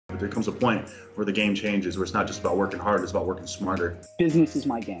there comes a point where the game changes, where it's not just about working hard, it's about working smarter. Business is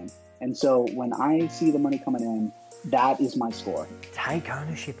my game. And so when I see the money coming in, that is my score. Take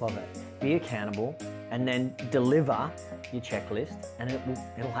ownership of it, be accountable, and then deliver your checklist, and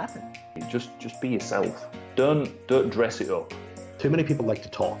it'll happen. Just be yourself. Don't dress it up. Too many people like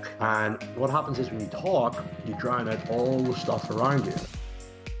to talk, and what happens is when you talk, you drown out all the stuff around you.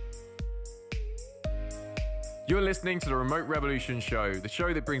 You're listening to the Remote Revolution Show, the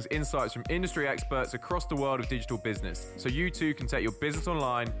show that brings insights from industry experts across the world of digital business, so you too can take your business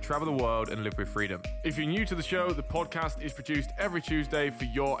online, travel the world, and live with freedom. If you're new to the show, the podcast is produced every Tuesday for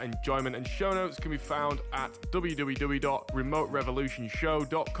your enjoyment, and show notes can be found at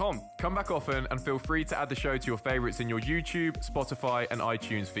www.remoterevolutionshow.com. Come back often and feel free to add the show to your favorites in your YouTube, Spotify, and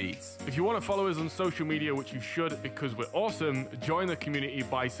iTunes feeds. If you want to follow us on social media, which you should because we're awesome, join the community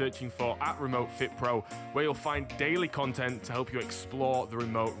by searching for @RemoteFitPro, where you'll find daily content to help you explore the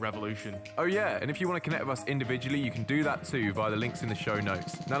remote revolution. Oh yeah, and if you want to connect with us individually, you can do that too via the links in the show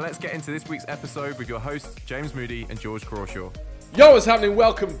notes. Now let's get into this week's episode with your hosts, James Moody and George Crawshaw. Yo, what's happening?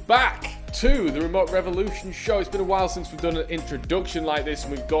 Welcome back to the Remote Revolution Show. It's been a while since we've done an introduction like this,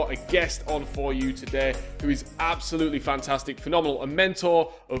 and we've got a guest on for you today who is absolutely fantastic, phenomenal, a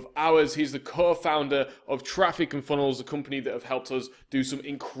mentor of ours. He's the co-founder of Traffic and Funnels, a company that have helped us do some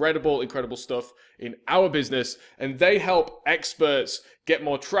incredible stuff in our business, and they help experts get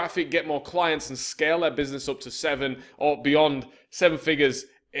more traffic, get more clients, and scale their business up to 7 or beyond 7 figures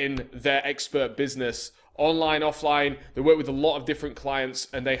in their expert business. Online, offline, they work with a lot of different clients,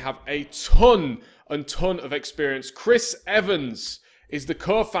 and they have a ton of experience. Chris Evans is the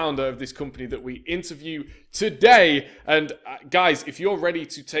co-founder of this company that we interview today. And guys, if you're ready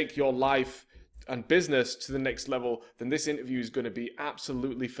to take your life and business to the next level, then this interview is going to be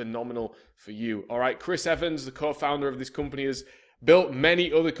absolutely phenomenal for you. All right, Chris Evans, the co-founder of this company, has built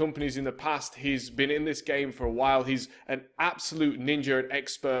many other companies in the past. He's been in this game for a while. He's an absolute ninja and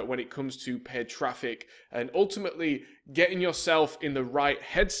expert when it comes to paid traffic and ultimately getting yourself in the right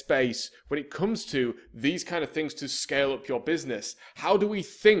headspace when it comes to these kind of things to scale up your business. How do we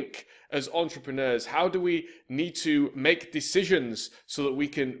think as entrepreneurs? How do we need to make decisions so that we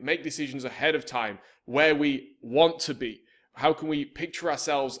can make decisions ahead of time where we want to be? How can we picture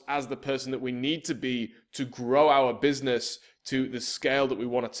ourselves as the person that we need to be to grow our business to the scale that we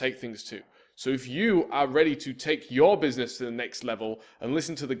want to take things to? So if you are ready to take your business to the next level and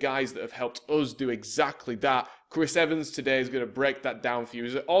listen to the guys that have helped us do exactly that, Chris Evans today is going to break that down for you.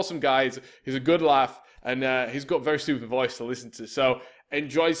 He's an awesome guy. He's a good laugh, and he's got a very soothing voice to listen to. So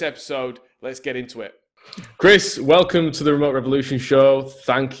enjoy this episode. Let's get into it. Chris, welcome to the Remote Revolution Show.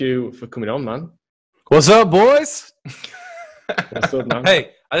 Thank you for coming on, man. What's up, boys? What's up, man?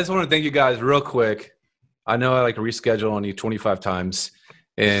 Hey, I just want to thank you guys real quick. I know I like to reschedule on you 25 times,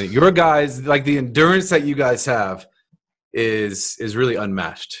 and your guys, like the endurance that you guys have is really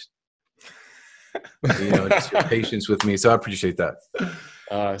unmatched. Just your patience with me. So I appreciate that.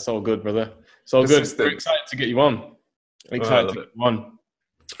 It's all good, brother. It's all good. We're excited to get you on.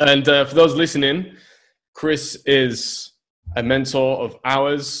 And for those listening, Chris is a mentor of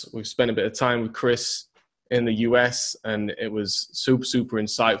ours. We've spent a bit of time with Chris in the US, and it was super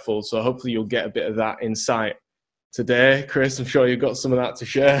insightful. So hopefully you'll get a bit of that insight today. Chris, I'm sure you've got some of that to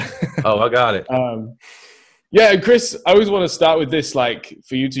share. Oh, I got it. Yeah, and Chris, I always want to start with this, like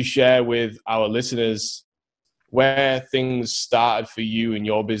for you to share with our listeners where things started for you in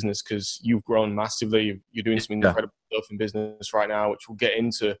your business, because you've grown massively. You're doing some incredible stuff in business right now, which we'll get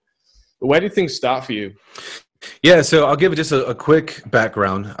into. But where did things start for you? Yeah, so I'll give just a quick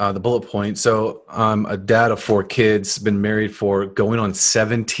background, the bullet point. So I'm a dad of 4 kids, been married for going on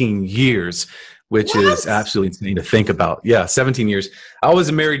 17 years, which is absolutely insane to think about. Yeah, 17 years. I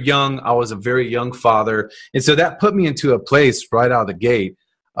was married young. I was a very young father. And so that put me into a place right out of the gate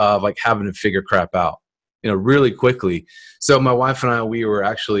of like having to figure crap out, really quickly. So my wife and I, we were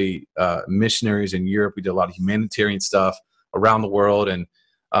actually missionaries in Europe. We did a lot of humanitarian stuff around the world, and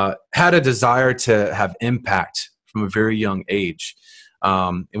had a desire to have impact from a very young age.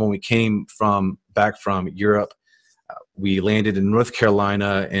 And when we came back from Europe, we landed in North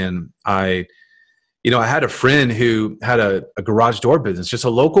Carolina, and I had a friend who had a garage door business, just a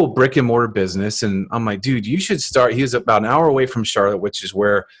local brick and mortar business. And I'm like, dude, you should start. He was about an hour away from Charlotte, which is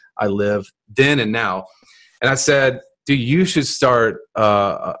where I live then and now. And I said, dude, you should start,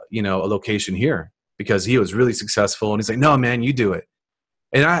 a location here, because he was really successful. And he's like, no, man, you do it.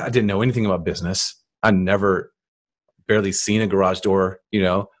 And I didn't know anything about business. I barely seen a garage door,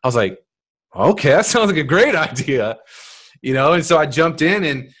 I was like, okay, that sounds like a great idea, And so I jumped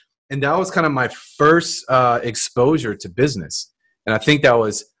in, and that was kind of my first exposure to business. And I think that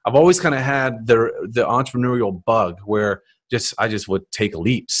was I've always kind of had the entrepreneurial bug where I just would take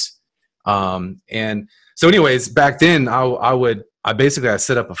leaps. And so anyways, back then I basically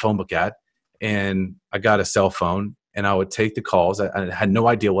set up a phone book ad, and I got a cell phone, and I would take the calls. I had no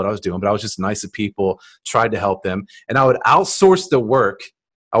idea what I was doing, but I was just nice to people, tried to help them, and I would outsource the work.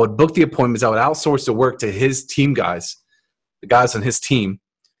 I would book the appointments. I would outsource the work to his team guys, the guys on his team,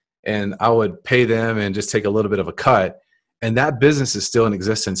 and I would pay them and just take a little bit of a cut. And that business is still in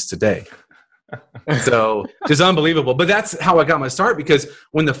existence today. So just unbelievable. But that's how I got my start, because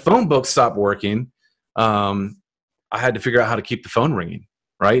when the phone book stopped working, I had to figure out how to keep the phone ringing,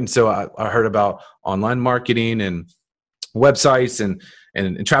 right? And so I heard about online marketing and websites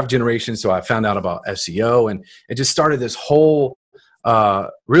and traffic generation. So I found out about SEO, and it just started this whole,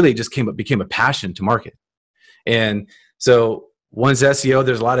 really just became a passion to market. And so once SEO,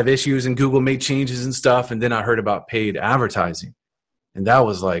 there's a lot of issues, and Google made changes and stuff. And then I heard about paid advertising. And that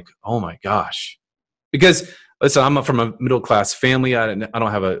was like, oh my gosh. Because listen, I'm from a middle-class family. I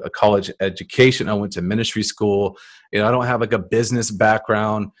don't have a college education. I went to ministry school. I don't have like a business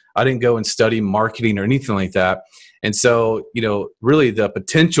background. I didn't go and study marketing or anything like that. And so, really the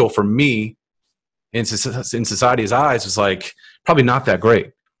potential for me in society's eyes was like probably not that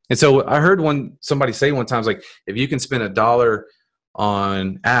great. And so I heard somebody say one time, like, if you can spend $1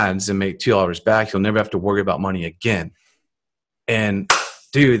 on ads and make $2 back, you'll never have to worry about money again. And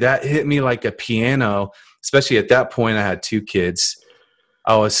dude, that hit me like a piano, especially at that point. I had 2 kids.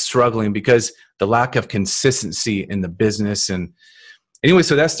 I was struggling because the lack of consistency in the business. And anyway,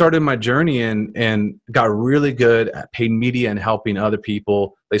 so that started my journey, and got really good at paid media and helping other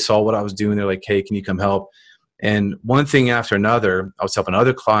people. They saw what I was doing. They're like, hey, can you come help? And one thing after another, I was helping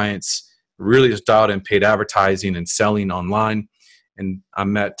other clients, really just dialed in paid advertising and selling online. And I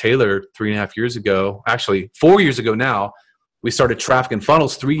met Taylor 3.5 years ago, actually 4 years ago now. We started Traffic and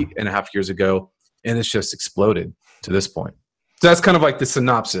Funnels 3.5 years ago, and it's just exploded to this point. So that's kind of like the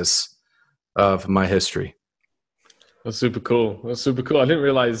synopsis of my history. That's super cool. I didn't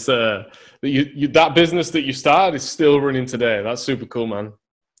realize that that business that you started is still running today. That's super cool, man.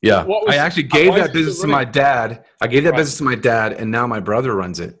 Yeah, I actually gave that business to my dad. I gave that business to my dad, and now my brother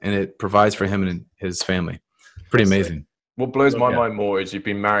runs it, and it provides for him and his family. Pretty amazing. What blows my mind more is you've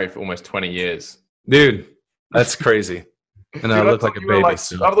been married for almost 20 years. Dude, that's crazy. And dude, I look like a baby. I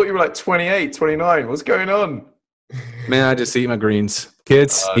thought you were like 28, 29. What's going on? Man, I just eat my greens.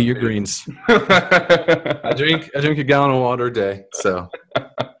 Kids, eat your greens. I drink a gallon of water a day. So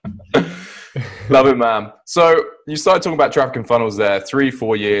love it, man. So you started talking about Traffic and Funnels there.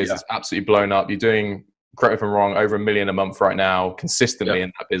 3-4 years. Yeah. It's absolutely blown up. You're doing, correct me if I'm wrong, over $1 million a month right now, consistently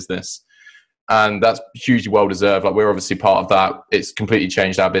in that business. And that's hugely well deserved. Like, we're obviously part of that. It's completely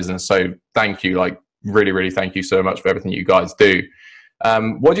changed our business. So thank you. Like, really, really thank you so much for everything you guys do.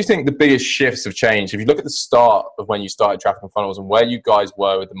 What do you think the biggest shifts have changed? If you look at the start of when you started Traffic and Funnels and where you guys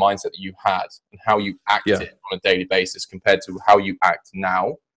were with the mindset that you had and how you acted on a daily basis compared to how you act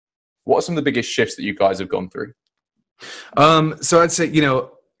now, what are some of the biggest shifts that you guys have gone through? So I'd say,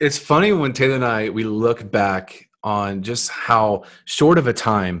 it's funny when Taylor and we look back on just how short of a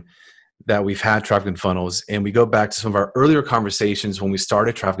time that we've had Traffic and Funnels, and we go back to some of our earlier conversations when we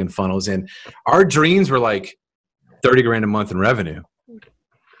started Traffic and Funnels, and our dreams were like 30 grand a month in revenue.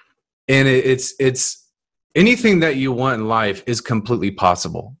 And it's anything that you want in life is completely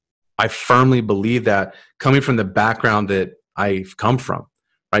possible. I firmly believe that, coming from the background that I've come from,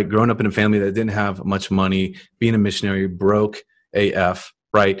 right? Growing up in a family that didn't have much money, being a missionary, broke AF,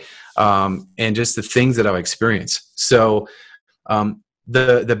 right? And just the things that I've experienced. So,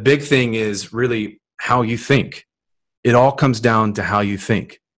 the big thing is really how you think. It all comes down to how you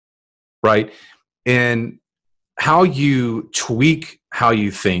think, right? And how you tweak how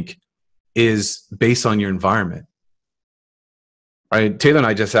you think is based on your environment, right? Taylor and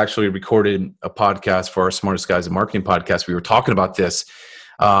I just actually recorded a podcast for our Smartest Guys in Marketing podcast. We were talking about this.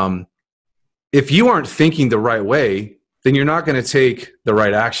 If you aren't thinking the right way, then you're not going to take the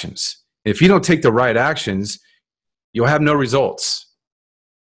right actions. If you don't take the right actions, you'll have no results.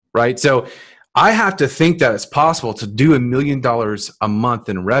 Right? So I have to think that it's possible to do $1 million a month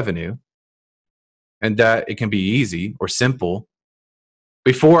in revenue, and that it can be easy or simple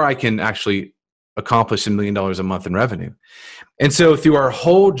before I can actually accomplish $1 million a month in revenue. And so through our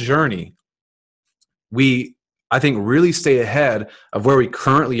whole journey, we, I think, really stay ahead of where we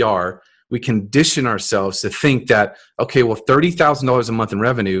currently are. We condition ourselves to think that, okay, well, $30,000 a month in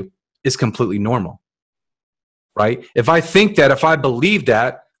revenue is completely normal, right? If I think that, if I believe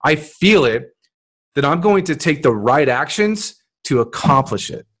that, I feel it, then I'm going to take the right actions to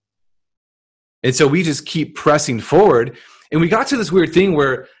accomplish it. And so we just keep pressing forward. And we got to this weird thing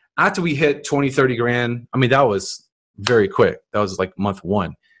where after we hit 20, 30 grand, I mean, that was very quick. That was like month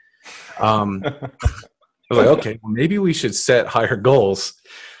one. I was like, okay, well, maybe we should set higher goals.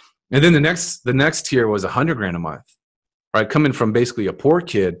 And then the next tier was 100 grand a month, right? Coming from basically a poor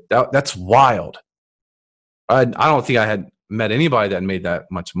kid, that's wild. I don't think I had met anybody that made that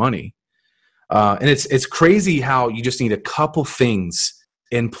much money. And it's crazy how you just need a couple things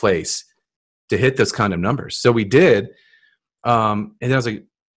in place to hit those kind of numbers. So we did. And then I was like,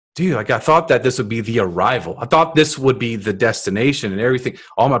 dude, like I thought that this would be the arrival. I thought this would be the destination and everything.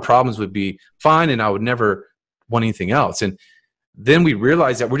 All my problems would be fine and I would never want anything else. And then we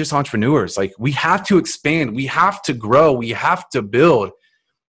realized that we're just entrepreneurs. Like we have to expand. We have to grow. We have to build.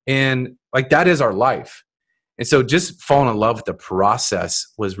 And like that is our life. And so just falling in love with the process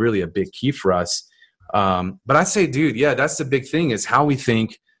was really a big key for us. But I say, dude, yeah, that's the big thing is how we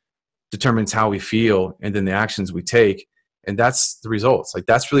think determines how we feel and then the actions we take. And that's the results. Like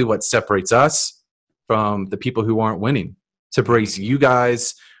that's really what separates us from the people who aren't winning. Separates you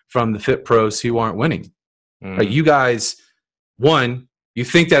guys from the fit pros who aren't winning. Like you guys, one, you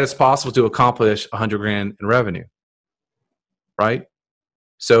think that it's possible to accomplish 100 grand in revenue, right?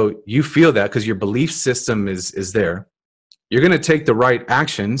 So you feel that because your belief system is there. You're going to take the right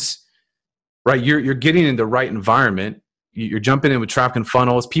actions, right? You're getting in the right environment. You're jumping in with Traffic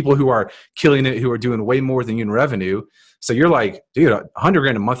Funnels, people who are killing it, who are doing way more than you in revenue. So you're like, dude, 100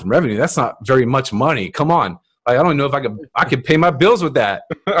 grand a month in revenue, that's not very much money. Come on. Like, I don't know if I could pay my bills with that.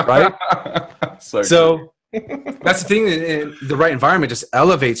 Right. so that's the thing. In the right environment just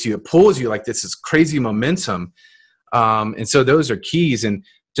elevates you. It pulls you like this is crazy momentum. And so those are keys. And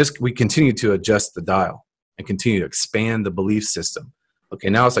just, we continue to adjust the dial and continue to expand the belief system. Okay.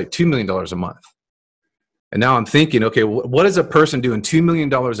 Now it's like $2 million a month. And now I'm thinking, okay, what is a person doing $2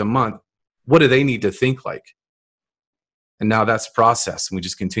 million a month? What do they need to think like? And now that's the process. And we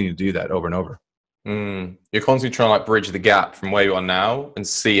just continue to do that over and over. You're constantly trying to like bridge the gap from where you are now and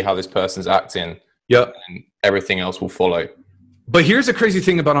see how this person's acting. Yep. And everything else will follow. But here's the crazy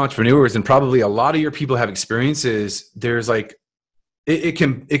thing about entrepreneurs, and probably a lot of your people have experiences. There's like, it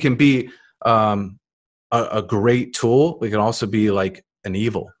can be a great tool. It can also be like an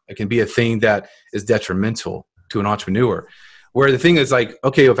evil. It can be a thing that is detrimental to an entrepreneur. Where the thing is like,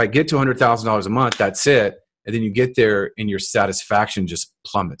 okay, if I get to $100,000 a month, that's it. And then you get there and your satisfaction just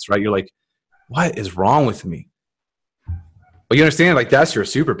plummets, right? You're like, what is wrong with me? But you understand, like, that's your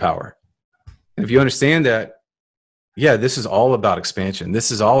superpower. And if you understand that, yeah, this is all about expansion. This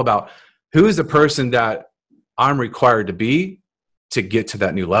is all about who is the person that I'm required to be to get to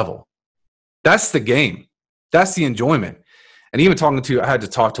that new level. That's the game. That's the enjoyment. And even I had to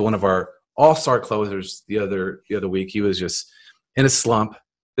talk to one of our all-star closers the other week. He was just in a slump.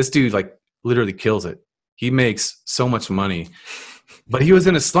 This dude like literally kills it. He makes so much money, but he was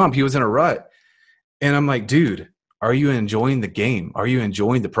in a slump. He was in a rut. And I'm like, dude, are you enjoying the game? Are you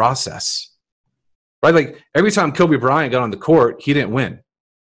enjoying the process? Right? Like every time Kobe Bryant got on the court, he didn't win.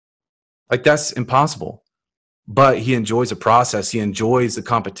 Like that's impossible. But he enjoys the process. He enjoys the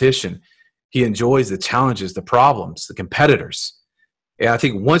competition. He enjoys the challenges, the problems, the competitors. And I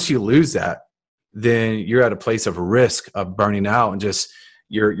think once you lose that, then you're at a place of risk of burning out and just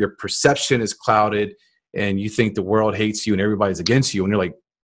your perception is clouded and you think the world hates you and everybody's against you. And you're like,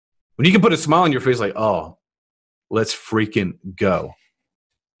 when you can put a smile on your face, like, oh, let's freaking go.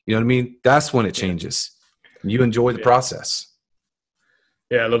 You know what I mean? That's when it changes. You enjoy the process.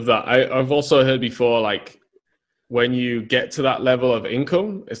 Yeah, I love that. I've also heard before, like, when you get to that level of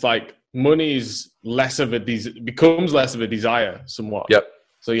income, it's like money is becomes less of a desire somewhat. Yep.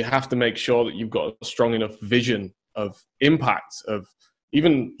 So you have to make sure that you've got a strong enough vision of impact, of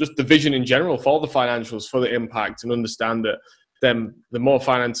even just the vision in general for the financials, for the impact, and understand that then the more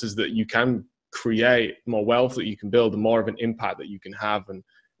finances that you can create, the more wealth that you can build, the more of an impact that you can have, and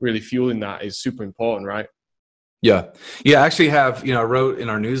really fueling that is super important, right? Yeah. Yeah. I actually have, I wrote in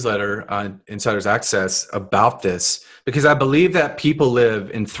our newsletter on Insiders Access about this because I believe that people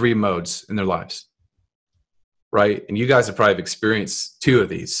live in 3 modes in their lives, right? And you guys have probably experienced 2 of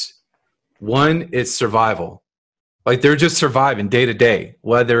these. One is survival. Like they're just surviving day to day,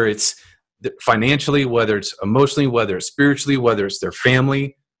 whether it's financially, whether it's emotionally, whether it's spiritually, whether it's their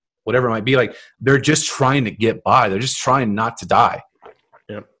family, whatever it might be. Like they're just trying to get by. They're just trying not to die.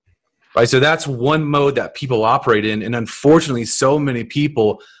 Yep. Right. So that's one mode that people operate in. And unfortunately, so many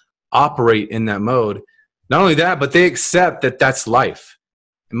people operate in that mode. Not only that, but they accept that that's life.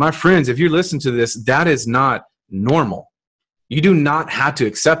 And my friends, if you listen to this, that is not normal. You do not have to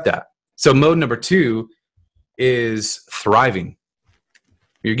accept that. So mode number 2 is thriving.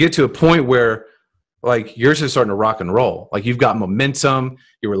 You get to a point where like yours is starting to rock and roll. Like you've got momentum,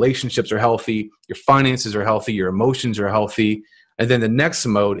 your relationships are healthy, your finances are healthy, your emotions are healthy. And then the next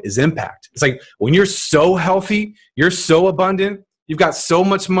mode is impact. It's like when you're so healthy, you're so abundant, you've got so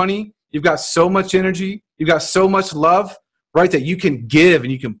much money, you've got so much energy, you've got so much love, right? That you can give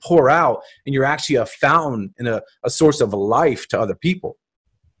and you can pour out, and you're actually a fountain and a source of life to other people.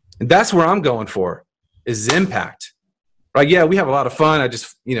 And that's where I'm going for, is impact. Right? Yeah, we have a lot of fun. I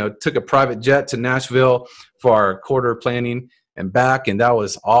just, took a private jet to Nashville for our quarter planning and back, and that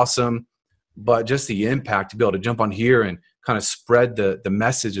was awesome. But just the impact to be able to jump on here and kind of spread the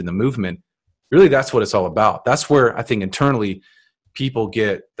message and the movement, really that's what it's all about. That's where I think internally people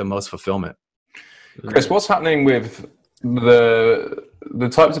get the most fulfillment. Chris, what's happening with the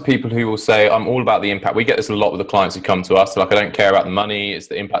types of people who will say, I'm all about the impact? We get this a lot with the clients who come to us. They're like, I don't care about the money. It's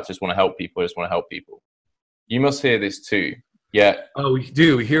the impact. I just want to help people. I just want to help people. You must hear this too. Yeah. Oh, we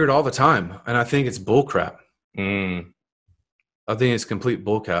do. We hear it all the time. And I think it's bullcrap. I think it's complete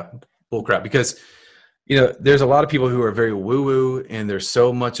bullcrap because, there's a lot of people who are very woo-woo and there's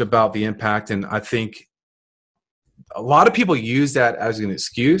so much about the impact. And I think a lot of people use that as an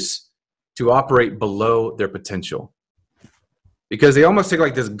excuse to operate below their potential, because they almost take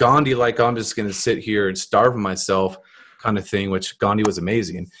like this Gandhi, like I'm just going to sit here and starve myself kind of thing, which Gandhi was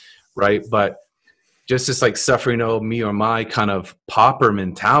amazing. Right. But just this like suffering, oh, me or my kind of pauper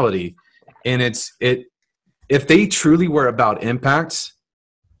mentality. And if they truly were about impact,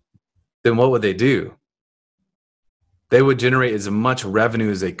 then what would they do? They would generate as much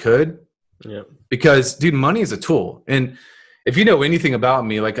revenue as they could. Yeah. Because, dude, money is a tool. And if you know anything about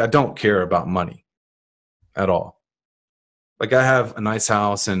me, like I don't care about money at all. Like I have a nice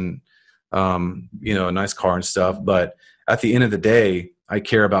house and, a nice car and stuff. But at the end of the day, I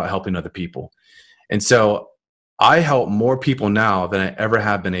care about helping other people. And so I help more people now than I ever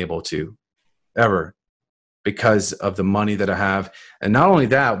have been able to, ever, because of the money that I have. And not only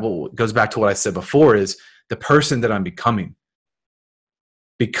that, what goes back to what I said before is the person that I'm becoming.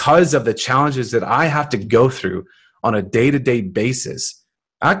 Because of the challenges that I have to go through on a day-to-day basis,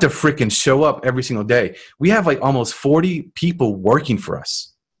 I have to freaking show up every single day. We have like almost 40 people working for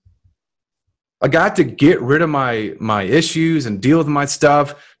us. I got to get rid of my issues and deal with my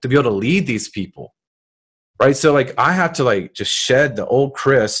stuff to be able to lead these people. Right. So like I have to like just shed the old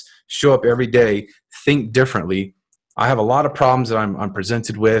Chris, show up every day, think differently. I have a lot of problems that I'm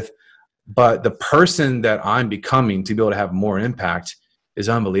presented with, but the person that I'm becoming to be able to have more impact is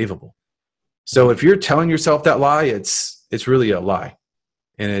unbelievable. So if you're telling yourself that lie, it's really a lie,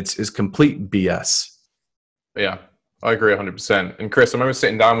 and it's complete BS. Yeah, I agree 100%. And Chris, I remember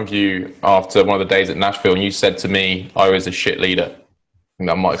sitting down with you after one of the days at Nashville, and you said to me, I was a shit leader. And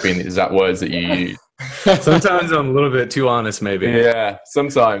that might have been the exact words that you used. Sometimes I'm a little bit too honest, maybe. Yeah,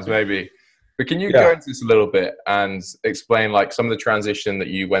 sometimes maybe. But can you go into this a little bit and explain like some of the transition that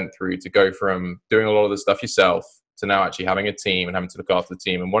you went through to go from doing a lot of the stuff yourself to now actually having a team and having to look after the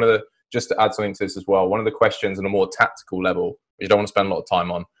team? And just to add something to this as well, one of the questions on a more tactical level, which you don't want to spend a lot of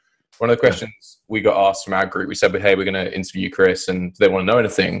time on, one of the questions we got asked from our group, we said, hey, we're going to interview Chris and do they want to know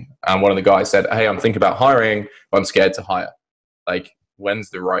anything? And one of the guys said, hey, I'm thinking about hiring, but I'm scared to hire. Like, when's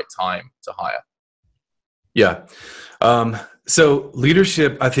the right time to hire? Yeah. So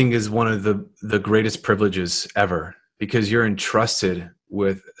leadership, I think, is one of the greatest privileges ever, because you're entrusted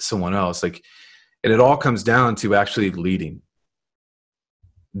with someone else. Like, and it all comes down to actually leading,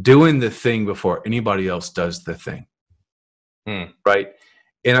 doing the thing before anybody else does the thing. Right.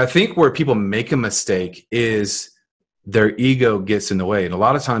 And I think where people make a mistake is their ego gets in the way. And a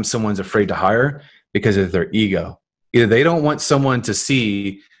lot of times someone's afraid to hire because of their ego. Either they don't want someone to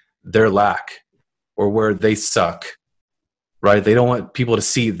see their lack or where they suck, right? They don't want people to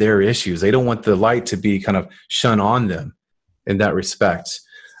see their issues. They don't want the light to be kind of shone on them in that respect.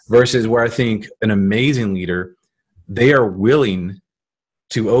 Versus where I think an amazing leader, they are willing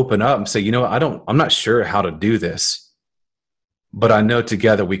to open up and say, you know, I'm not sure how to do this, but I know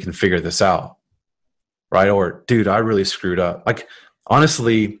together we can figure this out, right? Or, dude, I really screwed up. Like,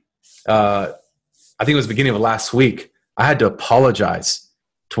 honestly, I think it was the beginning of last week, I had to apologize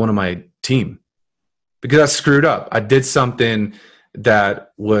to one of my team because I screwed up. I did something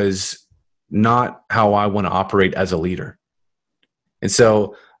that was not how I want to operate as a leader. And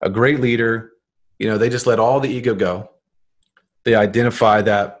so a great leader, you know, they just let all the ego go. They identify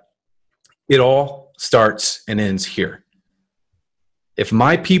that it all starts and ends here. If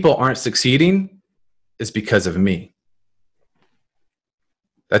my people aren't succeeding, it's because of me.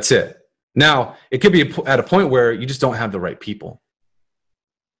 That's it. Now, it could be at a point where you just don't have the right people.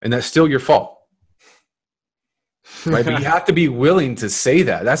 And that's still your fault. right? But you have to be willing to say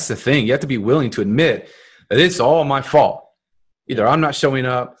that. That's the thing. You have to be willing to admit that it's all my fault. Either I'm not showing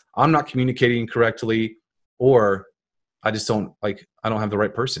up, I'm not communicating correctly, or I just don't I don't have the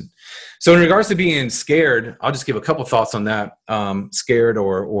right person. So in regards to being scared, I'll just give a couple thoughts on that. Scared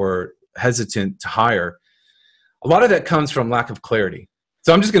or hesitant to hire. A lot of that comes from lack of clarity.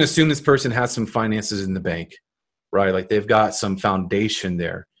 So I'm just going to assume this person has some finances in the bank, right? Like they've got some foundation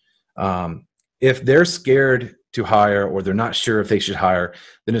there. If they're scared to hire or they're not sure if they should hire,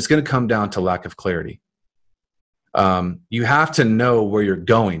 then it's going to come down to lack of clarity. You have to know where you're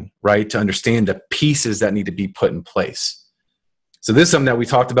going, right? To understand the pieces that need to be put in place. So this is something that we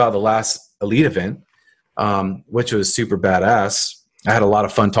talked about at the last Elite event, which was super badass. I had a lot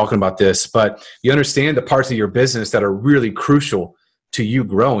of fun talking about this, but you understand the parts of your business that are really crucial to you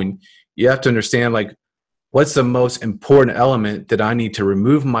growing. You have to understand what's the most important element that I need to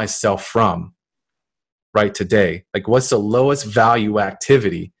remove myself from right today? Like what's the lowest value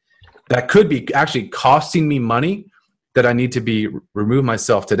activity that could be actually costing me money that I need to remove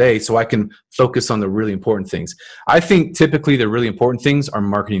myself today so I can focus on the really important things. I think typically the really important things are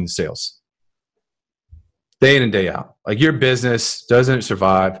marketing and sales. Day in and day out. Like your business doesn't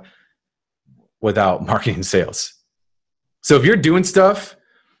survive without marketing and sales. So if you're doing stuff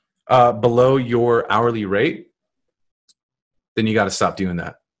below your hourly rate, then you got to stop doing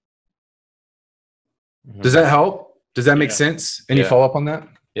that. Mm-hmm. Does that help? Does that make sense? Any follow up on that?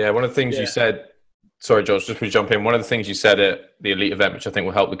 Yeah, one of the things you said, sorry, Josh, just to jump in. One of the things you said at the Elite event, which I think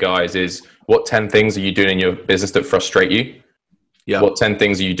will help the guys, is what 10 things are you doing in your business that frustrate you? Yeah. What 10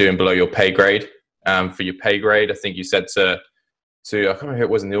 things are you doing below your pay grade? For your pay grade, I think you said to I can't remember who it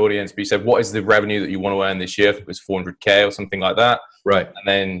was in the audience, but you said, what is the revenue that you want to earn this year? I think it was 400K or something like that. Right. And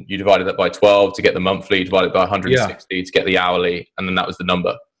then you divided that by 12 to get the monthly, divided by 160 to get the hourly. And then that was the number.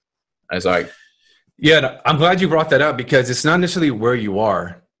 And it's like, yeah, I'm glad you brought that up because it's not necessarily where you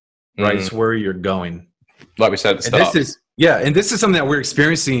are, right? It's where you're going. Like we said at the start. And this is something that we're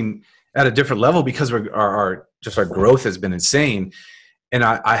experiencing at a different level because our growth has been insane. And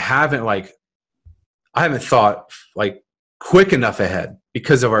I haven't thought quick enough ahead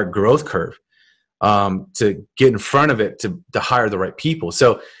because of our growth curve to get in front of it to hire the right people.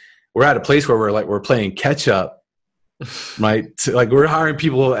 So we're at a place where we're playing catch up, right? We're hiring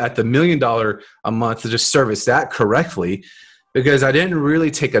people at the $1 million a month to just service that correctly because I didn't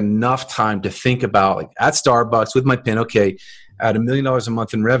really take enough time to think about at Starbucks with my pin, okay, at $1 million a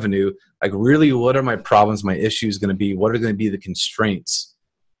month in revenue, really what are my problems, my issues going to be? What are going to be the constraints?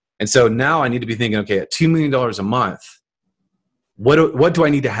 And so now I need to be thinking, okay, at $2 million a month, what do I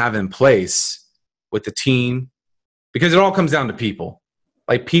need to have in place with the team? Because it all comes down to people.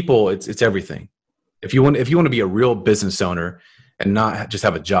 People, it's everything. If you want to be a real business owner and not just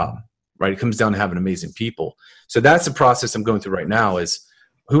have a job, right? It comes down to having amazing people. So that's the process I'm going through right now is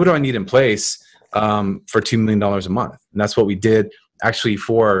who do I need in place for $2 million a month? And that's what we did actually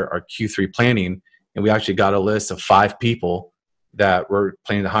for our Q3 planning. And we actually got a list of 5 people that we're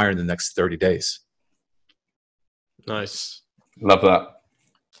planning to hire in the next 30 days. Nice. Love that.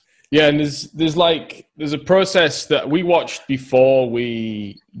 Yeah, and there's a process that we watched before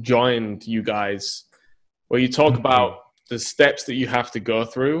we joined you guys where you talk about the steps that you have to go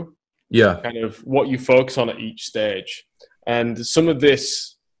through. Yeah. Kind of what you focus on at each stage. And some of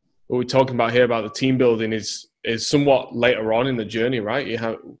this, what we're talking about here about the team building is somewhat later on in the journey, right?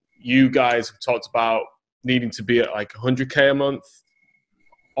 You guys have talked about needing to be at 100K a month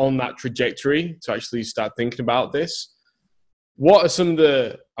on that trajectory to actually start thinking about this. What are some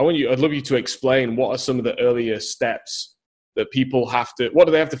of I'd love you to explain what are some of the earlier steps that people what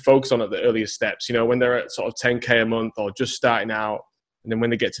do they have to focus on at the earlier steps? When they're at sort of 10K a month or just starting out, and then when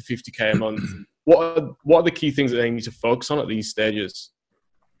they get to 50K a month, what are the key things that they need to focus on at these stages?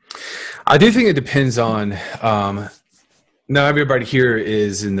 I do think it depends on, not everybody here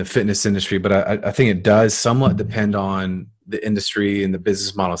is in the fitness industry, but I think it does somewhat depend on the industry and the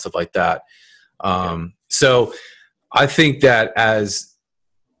business model, stuff like that. So I think that as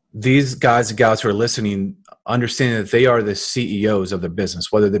these guys and gals who are listening, understand that they are the CEOs of their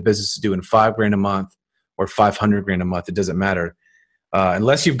business, whether the business is doing $5,000 a month or $500,000 a month, it doesn't matter.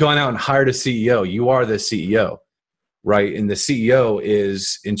 Unless you've gone out and hired a CEO, you are the CEO, right? And the CEO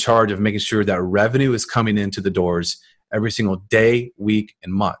is in charge of making sure that revenue is coming into the doors every single day, week,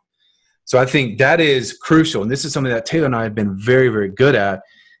 and month. So I think that is crucial. And this is something that Taylor and I have been very, very good at.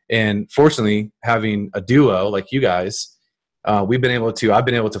 And fortunately, having a duo like you guys, I've been able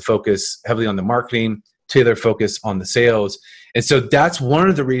to focus heavily on the marketing, Taylor focus on the sales. And so that's one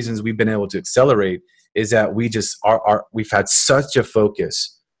of the reasons we've been able to accelerate is that we've had such a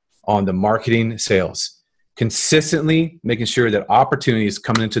focus on the marketing sales. consistently making sure that opportunity is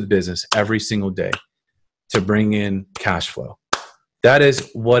coming into the business every single day to bring in cash flow. That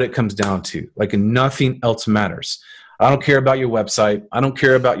is what it comes down to. Like, nothing else matters. I don't care about your website. I don't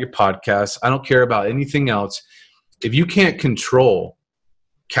care about your podcast. I don't care about anything else. If you can't control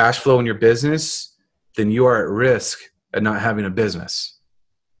cash flow in your business, then you are at risk of not having a business.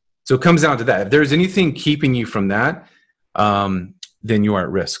 So it comes down to that. If there's anything keeping you from that, then you are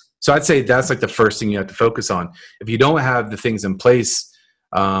at risk. So I'd say that's like the first thing you have to focus on. If you don't have the things in place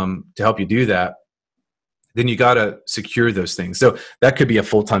to help you do that, then you got to secure those things. So that could be a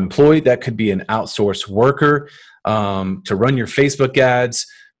full-time employee. That could be an outsourced worker to run your Facebook ads,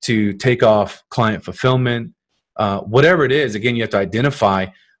 to take off client fulfillment, whatever it is. Again, you have to identify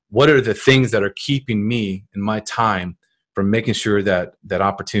what are the things that are keeping me and my time from making sure that that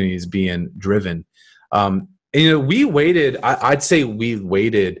opportunity is being driven. And, we waited, I'd say we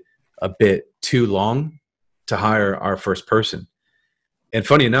waited a bit too long to hire our first person. And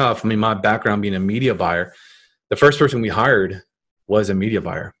funny enough, I mean, my background being a media buyer, the first person we hired was a media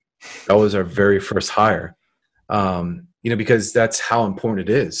buyer. That was our very first hire, because that's how important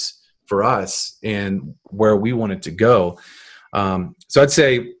it is for us and where we wanted to go. So I'd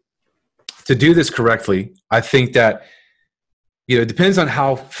say to do this correctly, I think that, it depends on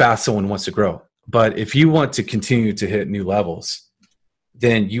how fast someone wants to grow. But if you want to continue to hit new levels,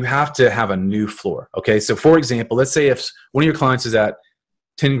 then you have to have a new floor. Okay. So for example, let's say if one of your clients is at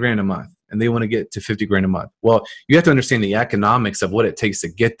 10 grand a month and they want to get to 50 grand a month. Well, you have to understand the economics of what it takes to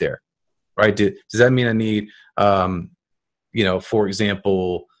get there, right? Does that mean I need, for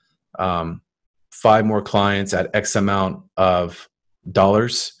example, 5 more clients at X amount of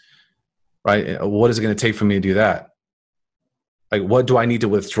dollars, right? What is it going to take for me to do that? Like, what do I need to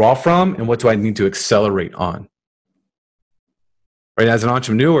withdraw from and what do I need to accelerate on? Right? As an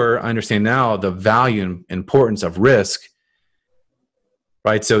entrepreneur, I understand now the value and importance of risk,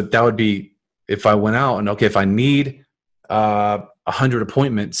 right? So that would be if I went out and, okay, if I need 100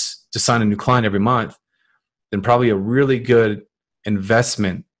 appointments to sign a new client every month, then probably a really good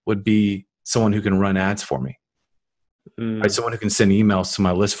investment would be someone who can run ads for me, right? Someone who can send emails to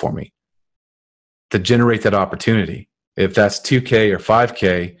my list for me to generate that opportunity. If that's 2K or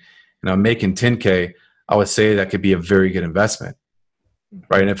 5K and I'm making 10K, I would say that could be a very good investment,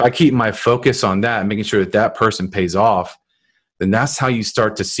 right? And if I keep my focus on that, making sure that that person pays off, then that's how you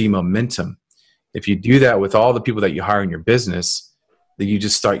start to see momentum. If you do that with all the people that you hire in your business, then you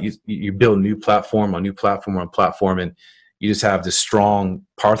just start, you build a new platform on new platform on platform, and you just have this strong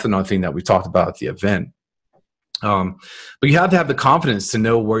Parthenon thing that we talked about at the event. But you have to have the confidence to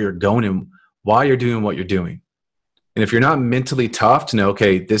know where you're going and why you're doing what you're doing. And if you're not mentally tough to know,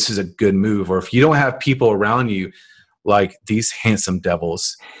 okay, this is a good move, or if you don't have people around you like these handsome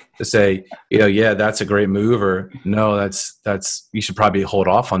devils to say, yeah, that's a great move, or no, that's you should probably hold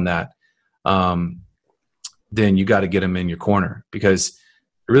off on that, then you got to get them in your corner, because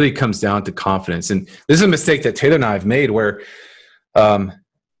it really comes down to confidence. And this is a mistake that Taylor and I have made, where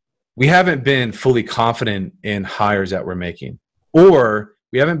we haven't been fully confident in hires that we're making, or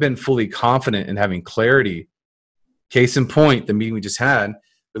we haven't been fully confident in having clarity. Case in point, the meeting we just had,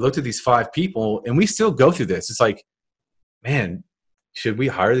 we looked at these 5 people and we still go through this. It's like, man, should we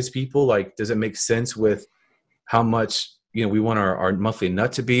hire these people? Like, does it make sense with how much, we want our monthly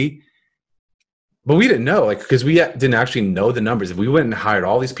nut to be? But we didn't know, because we didn't actually know the numbers. If we went and hired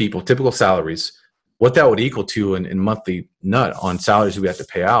all these people, typical salaries, what that would equal to in monthly nut on salaries we have to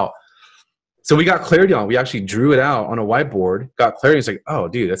pay out. So we got clarity on it. We actually drew it out on a whiteboard, got clarity. It's like, oh,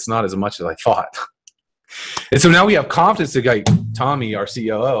 dude, that's not as much as I thought. And so now we have confidence to go, Tommy, our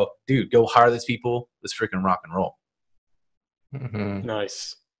COO, dude, go hire these people. Let's freaking rock and roll. Mm-hmm.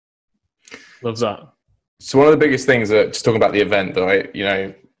 Nice. Love that. So one of the biggest things that, just talking about the event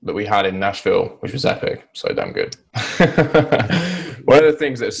that that we had in Nashville, which was epic, so damn good. One of the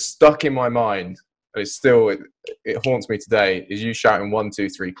things that's stuck in my mind, and it haunts me today, is you shouting 1, 2,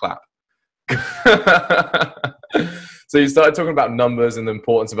 3, clap. So you started talking about numbers and the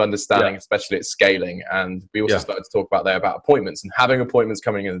importance of understanding, especially at scaling. And we also started to talk about appointments and having appointments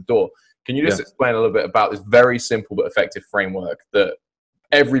coming in the door. Can you just explain a little bit about this very simple but effective framework that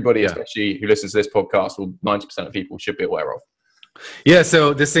everybody, especially who listens to this podcast, 90% of people should be aware of? Yeah.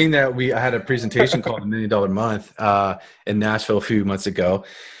 So this thing that I had a presentation called $1 Million Month in Nashville a few months ago.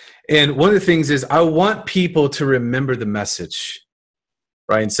 And one of the things is I want people to remember the message,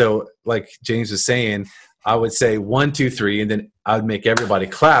 right? And so like James was saying, I would say 1, 2, 3, and then I would make everybody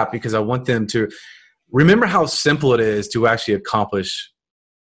clap, because I want them to remember how simple it is to actually accomplish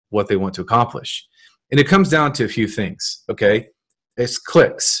what they want to accomplish. And it comes down to a few things, okay? It's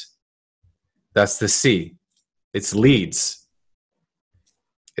clicks. That's the C. it's leads,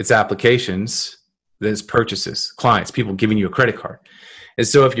 it's applications, then it's purchases, clients, people giving you a credit card. And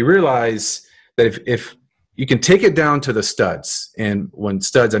so if you realize that if you can take it down to the studs, and when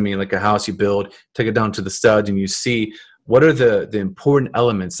studs, I mean like a house you build, take it down to the studs and you see what are the important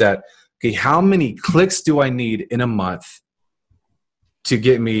elements that, okay, how many clicks do I need in a month to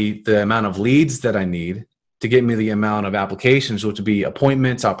get me the amount of leads that I need, to get me the amount of applications, which would be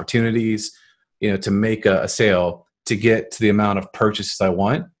appointments, opportunities, to make a sale, to get to the amount of purchases I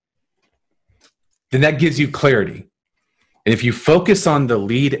want, then that gives you clarity. And if you focus on the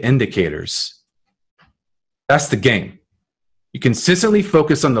lead indicators, that's the game. You consistently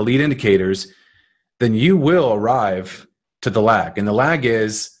focus on the lead indicators, then you will arrive to the lag. And the lag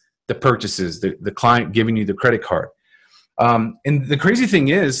is the purchases, the client giving you the credit card. And the crazy thing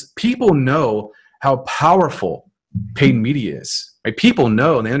is, people know how powerful paid media is. Right? People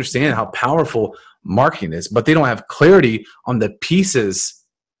know and they understand how powerful marketing is, but they don't have clarity on the pieces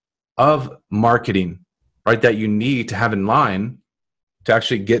of marketing, right, that you need to have in line to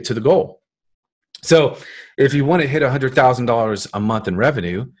actually get to the goal. So if you want to hit $100,000 a month in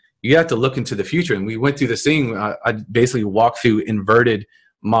revenue, you have to look into the future. And we went through this thing. I basically walked through inverted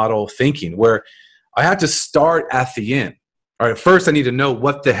model thinking, where I had to start at the end. All right, first I need to know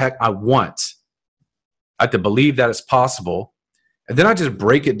what the heck I want. I have to believe that it's possible. And then I just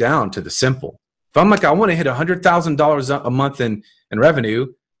break it down to the simple. If I'm like, I want to hit $100,000 a month in revenue,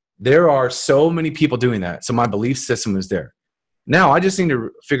 there are so many people doing that. So my belief system is there. Now I just need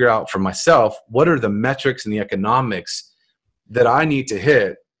to figure out for myself, what are the metrics and the economics that I need to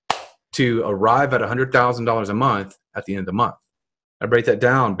hit to arrive at $100,000 a month at the end of the month. I break that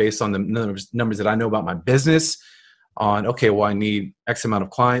down based on the numbers that I know about my business on, okay, well, I need X amount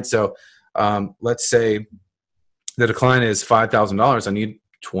of clients. So let's say that a client is $5,000. I need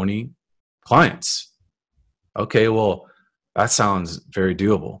 20 clients. Okay, well, that sounds very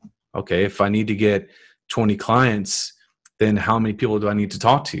doable. Okay, if I need to get 20 clients, then how many people do I need to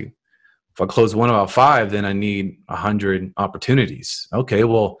talk to? If I close one out of 5, then I need 100 opportunities. Okay,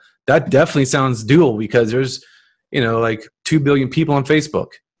 well, that definitely sounds doable because there's, like 2 billion people on Facebook,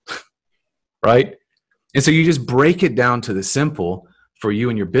 right? And so you just break it down to the simple for you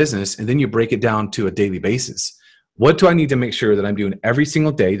and your business, and then you break it down to a daily basis. What do I need to make sure that I'm doing every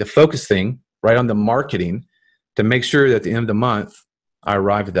single day? The focus thing, right, on the marketing, to make sure that at the end of the month, I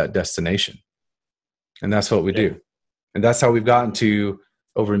arrive at that destination. And that's what we do. And that's how we've gotten to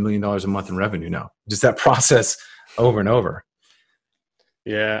over $1 million a month in revenue now. Just that process over and over.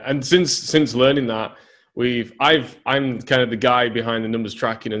 Yeah, and since learning that, I'm kind of the guy behind the numbers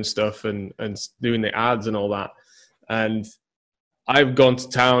tracking and stuff, and doing the ads and all that. And I've gone to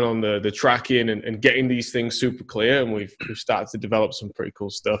town on the tracking and getting these things super clear, and we've started to develop some pretty cool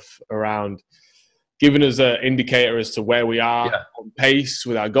stuff around giving us an indicator as to where we are on pace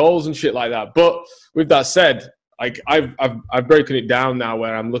with our goals and shit like that. But with that said, like I've broken it down now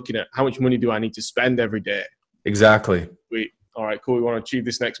where I'm looking at how much money do I need to spend every day. Exactly. All right, cool. We want to achieve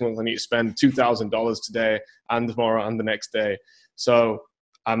this next month. I need to spend $2,000 today and tomorrow and the next day. So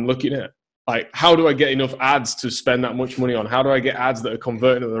I'm looking at, like, how do I get enough ads to spend that much money on? How do I get ads that are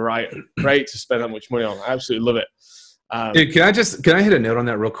converting at the right rate to spend that much money on? I absolutely love it. Dude, can I hit a note on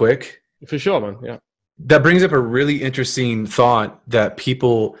that real quick? For sure, man. Yeah. That brings up a really interesting thought that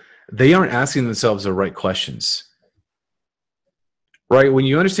people, they aren't asking themselves the right questions. Right? When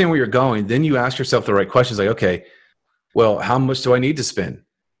you understand where you're going, then you ask yourself the right questions, like, okay, well, how much do I need to spend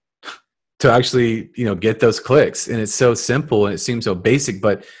to actually, get those clicks? And it's so simple and it seems so basic,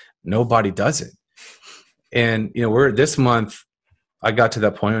 but nobody does it. And, we're this month, I got to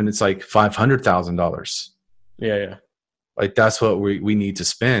that point and it's like $500,000. Yeah. Like that's what we need to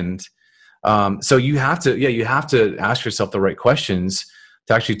spend. So you have to ask yourself the right questions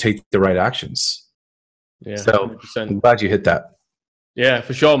to actually take the right actions. Yeah. So 100%. I'm glad you hit that. Yeah,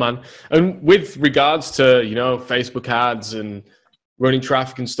 for sure, man. And with regards to, Facebook ads and running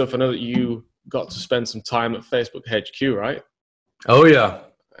traffic and stuff, I know that you got to spend some time at Facebook HQ, right? Oh, yeah.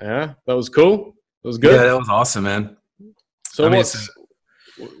 Yeah, that was cool. That was good. Yeah, that was awesome, man. So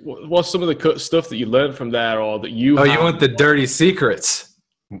what's some of the stuff that you learned from there, or that you you want the dirty secrets.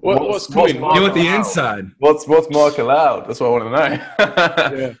 What's coming? You want the inside. What's Mark allowed? That's what I want to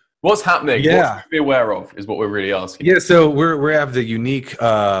know. Yeah. What's happening? Yeah. What to be aware of is what we're really asking. Yeah, so we have the unique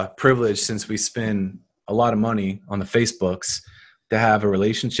privilege, since we spend a lot of money on the Facebooks, to have a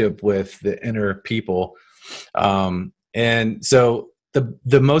relationship with the inner people. And so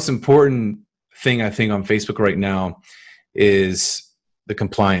the most important thing I think on Facebook right now is the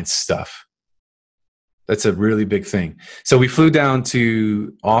compliance stuff. That's a really big thing. So we flew down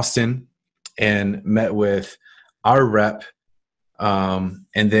to Austin and met with our rep, and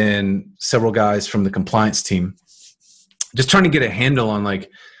then several guys from the compliance team, just trying to get a handle on like,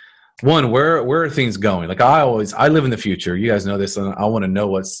 one, where are things going? Like I live in the future. You guys know this, and I want to know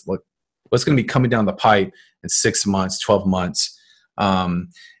what's going to be coming down the pipe in 6 months, 12 months. And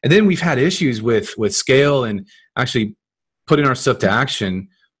then we've had issues with scale and actually putting our stuff to action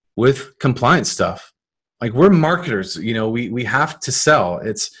with compliance stuff. Like we're marketers, you know, we have to sell.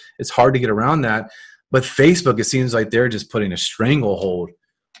 It's hard to get around that. But Facebook, it seems like they're just putting a stranglehold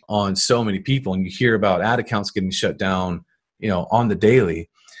on so many people. And you hear about ad accounts getting shut down, you know, on the daily.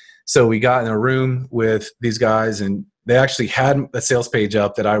 So we got in a room with these guys, and they actually had a sales page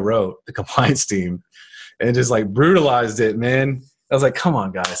up that I wrote, the compliance team, and just like brutalized it, man. I was like, come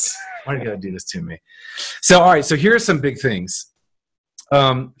on, guys. Why are you going to do this to me? So, all right. So here are some big things.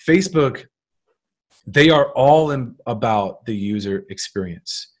 Facebook, they are all about the user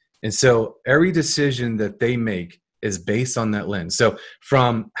experience. And so every decision that they make is based on that lens. So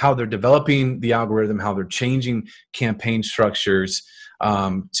from how they're developing the algorithm, how they're changing campaign structures,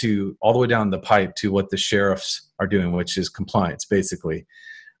 to all the way down the pipe to what the sheriffs are doing, which is compliance, basically,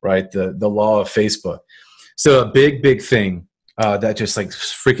 right? The law of Facebook. So a big thing that just like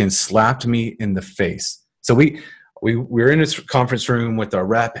freaking slapped me in the face. So we're in this conference room with our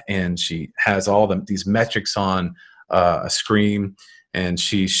rep, and she has all these metrics on a screen, and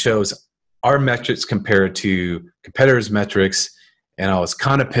she shows our metrics compared to competitors' metrics, and I was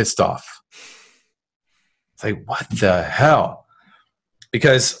kind of pissed off. It's like, what the hell?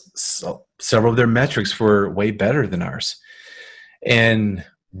 Because several of their metrics were way better than ours. And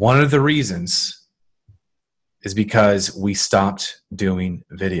one of the reasons is because we stopped doing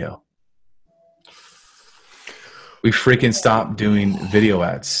video. We freaking stopped doing video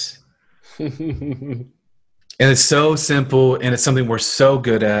ads. And it's so simple, and it's something we're so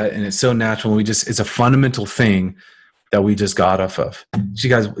good at, and it's so natural. It's a fundamental thing that we just got off of.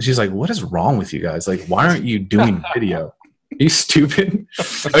 She's like, what is wrong with you guys? Like, why aren't you doing video? Are you stupid?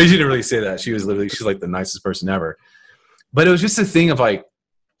 She didn't really say that. She's like the nicest person ever. But it was just a thing of like,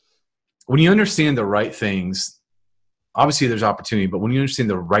 when you understand the right things, obviously there's opportunity, but when you understand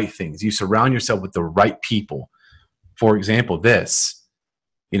the right things, you surround yourself with the right people. For example, this,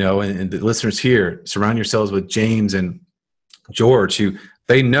 you know, and the listeners here, surround yourselves with James and George, who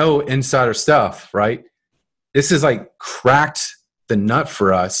they know insider stuff, right? This is like cracked the nut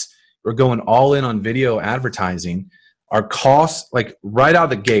for us. We're going all in on video advertising. Our costs, like right out of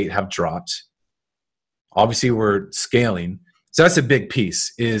the gate, have dropped. Obviously, we're scaling. So that's a big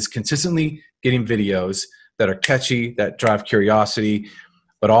piece, is consistently getting videos that are catchy, that drive curiosity,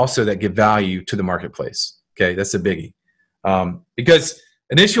 but also that give value to the marketplace. Okay, that's a biggie. Because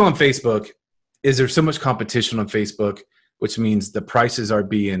an issue on Facebook is there's so much competition on Facebook, which means the prices are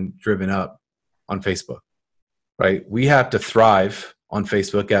being driven up on Facebook, right? We have to thrive on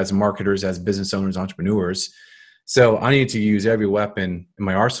Facebook as marketers, as business owners, entrepreneurs. So I need to use every weapon in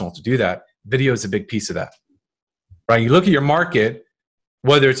my arsenal to do that. Video is a big piece of that, right? You look at your market,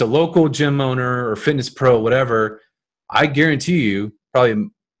 whether it's a local gym owner or fitness pro, whatever, I guarantee you probably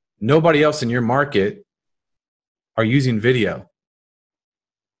nobody else in your market are using video.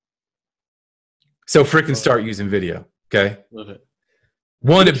 So freaking start using video, okay? Love it.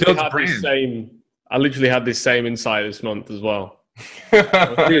 One, it builds a brand. I literally had this same insight this month as well.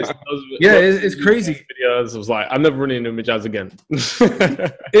 It's crazy. Videos, I was like, I'm never running image ads again.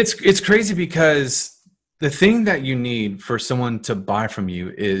 It's crazy because the thing that you need for someone to buy from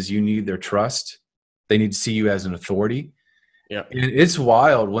you is you need their trust. They need to see you as an authority. Yeah. And it's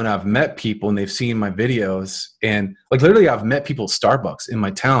wild when I've met people and they've seen my videos, and like literally I've met people at Starbucks in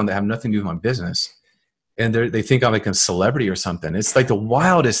my town that have nothing to do with my business. And they think I'm like a celebrity or something. It's like the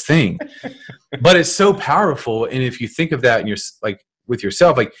wildest thing, but it's so powerful. And if you think of that and you're like with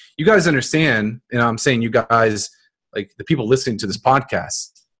yourself, like you guys understand, and I'm saying you guys, like the people listening to this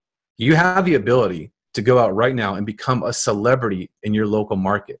podcast, you have the ability to go out right now and become a celebrity in your local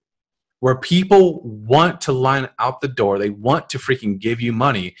market where people want to line out the door. They want to freaking give you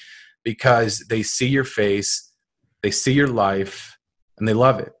money because they see your face, they see your life, and they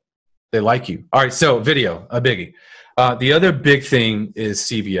love it. They like you. All right, so video, a biggie. The other big thing is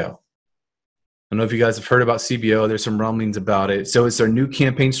CBO. I don't know if you guys have heard about CBO. There's some rumblings about it. So it's their new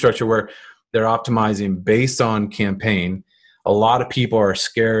campaign structure where they're optimizing based on campaign. A lot of people are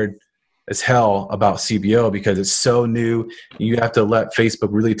scared as hell about CBO because it's so new. You have to let Facebook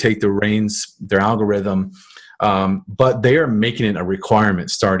really take the reins, their algorithm. But they are making it a requirement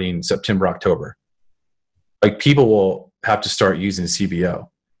starting September, October. Like people will have to start using CBO.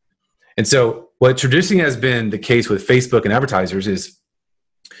 And so what traditionally has been the case with Facebook and advertisers is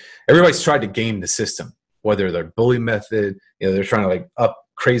everybody's tried to game the system. whether they're bully method, they're trying to like up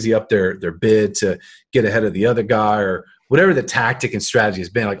their bid to get ahead of the other guy, or whatever the tactic and strategy has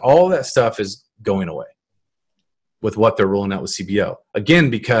been. Like all that stuff is going away with what they're rolling out with CBO.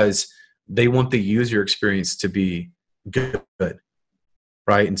 Again, because they want the user experience to be good,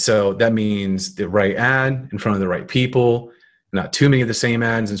 right? And so that means the right ad in front of the right people, not too many of the same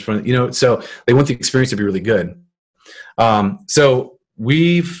ads in front of, so they want the experience to be really good. So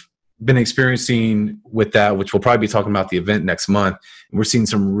we've been experiencing with that, which we'll probably be talking about the event next month. And we're seeing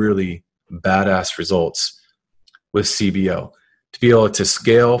some really badass results with CBO to be able to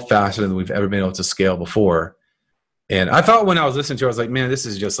scale faster than we've ever been able to scale before. And I thought when I was listening to it, I was like, man, this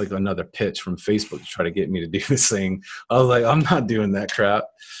is just like another pitch from Facebook to try to get me to do this thing. I was like, I'm not doing that crap.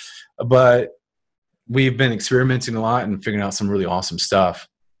 But we've been experimenting a lot and figuring out some really awesome stuff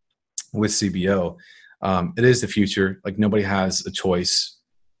with CBO. It is the future. Like nobody has a choice,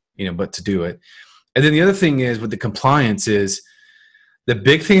 but to do it. And then the other thing is with the compliance is the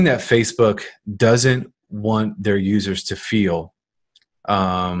big thing that Facebook doesn't want their users to feel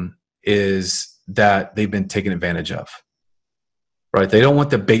is that they've been taken advantage of, right? They don't want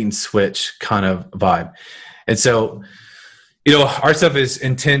the bait and switch kind of vibe. And so, our stuff is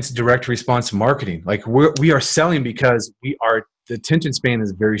intense direct response marketing. Like we are selling because the attention span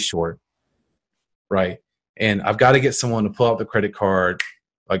is very short, right? And I've got to get someone to pull out the credit card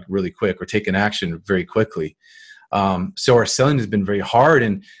like really quick or take an action very quickly. So our selling has been very hard,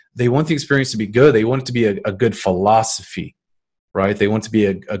 and they want the experience to be good. They want it to be a good philosophy, right? They want it to be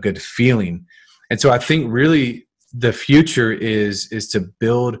a good feeling. And so I think really the future is to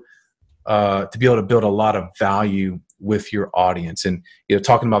build, to be able to build a lot of value with your audience. And,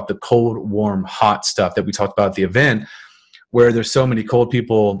 talking about the cold, warm, hot stuff that we talked about at the event, where there's so many cold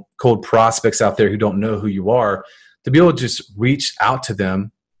prospects out there who don't know who you are, to be able to just reach out to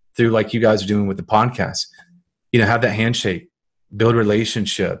them through like you guys are doing with the podcast, have that handshake, build a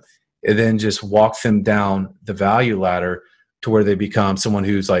relationship, and then just walk them down the value ladder to where they become someone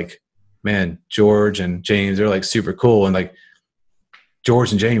who's like, man, George and James, they're like super cool. And like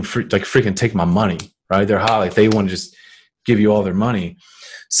George and James like freaking take my money, right? They're hot. Like they want to just give you all their money.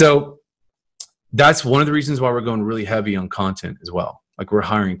 So that's one of the reasons why we're going really heavy on content as well. Like we're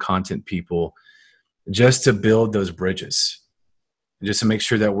hiring content people just to build those bridges, and just to make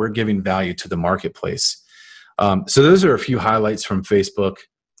sure that we're giving value to the marketplace. So those are a few highlights from Facebook.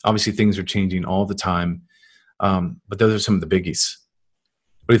 Obviously things are changing all the time. But those are some of the biggies.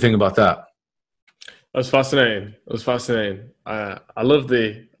 What do you think about that? That's fascinating. I love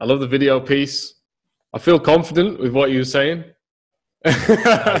the video piece. I feel confident with what you were saying.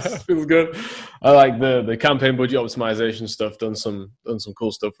 Feels good. I like the campaign budget optimization stuff. Done some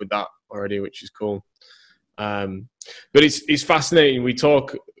cool stuff with that already, which is cool. But it's fascinating. We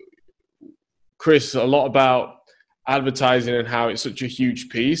talk, Chris, a lot about advertising and how it's such a huge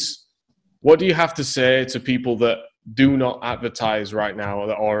piece. What do you have to say to people that do not advertise right now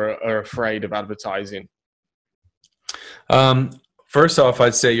or are afraid of advertising? First off,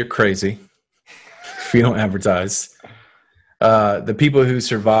 I'd say you're crazy if you don't advertise. The people who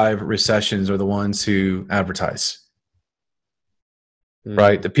survive recessions are the ones who advertise,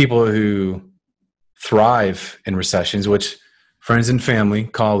 right? The people who thrive in recessions, which friends and family,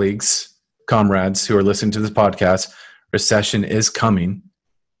 colleagues, comrades who are listening to this podcast, recession is coming,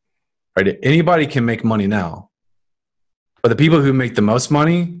 right? Anybody can make money now, but the people who make the most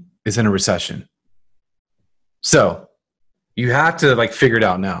money is in a recession. So you have to like figure it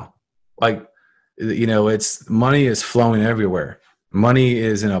out now. Like, it's money is flowing everywhere. Money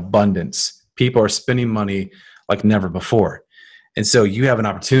is in abundance. People are spending money like never before. And so you have an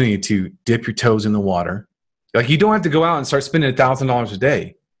opportunity to dip your toes in the water. Like you don't have to go out and start spending $1,000 a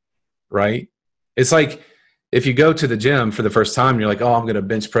day, right? It's like if you go to the gym for the first time, you're like, oh, I'm going to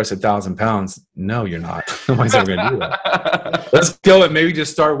bench press 1,000 pounds. No, you're not. Nobody's ever going to do that. Let's go and maybe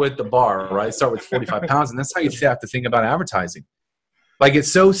just start with the bar, right? Start with 45 pounds. And that's how you have to think about advertising. Like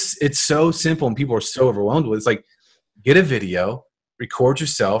it's so simple and people are so overwhelmed with it. It's like, get a video, record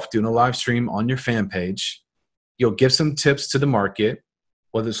yourself doing a live stream on your fan page. You'll give some tips to the market,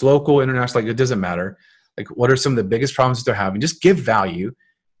 whether it's local, international, like it doesn't matter. Like what are some of the biggest problems that they're having? Just give value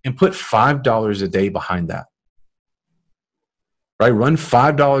and put $5 a day behind that. Right? Run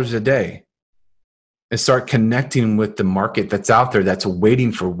 $5 a day and start connecting with the market that's out there that's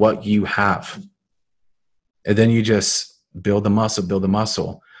waiting for what you have. And then you just build the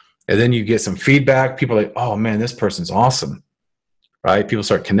muscle. And then you get some feedback. People are like, oh man, this person's awesome. Right? People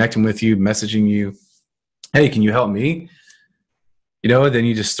start connecting with you, messaging you. Hey, can you help me? Then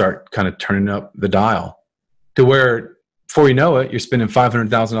you just start kind of turning up the dial to where before you know it, you're spending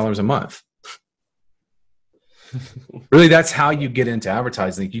 $500,000 a month. Really, that's how you get into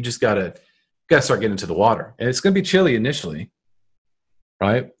advertising. You just gotta start getting into the water, and it's gonna be chilly initially,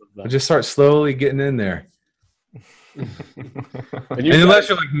 right? But just start slowly getting in there. And unless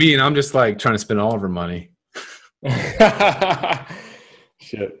you're like me and I'm just like trying to spend all of our money.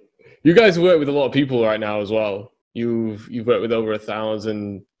 Shit. You guys work with a lot of people right now as well. You've worked with over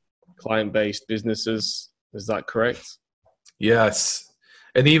 1,000 client-based businesses. Is that correct? Yes.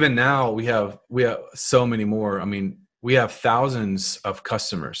 And even now we have so many more. I mean, we have thousands of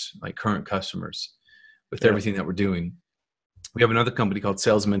customers, like current customers, with everything that we're doing. We have another company called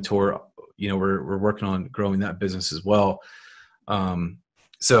Sales Mentor. You know, we're working on growing that business as well.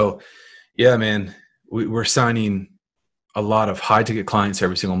 So yeah, man, we're signing a lot of high ticket clients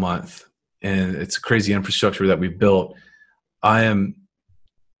every single month, and it's a crazy infrastructure that we've built. I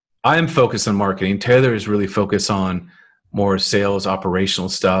am focused on marketing. Taylor is really focused on more sales, operational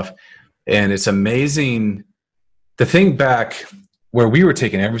stuff. And it's amazing to think back where we were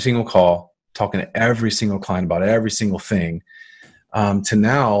taking every single call, talking to every single client about every single thing, to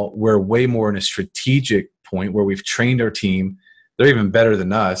now we're way more in a strategic point where we've trained our team. They're even better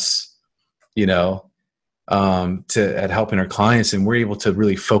than us, you know, at helping our clients, and we're able to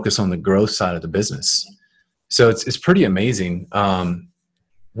really focus on the growth side of the business. So it's pretty amazing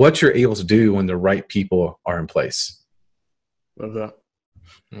what you're able to do when the right people are in place. Love that.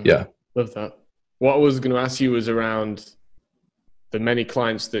 Yeah. Love that. What I was going to ask you was around the many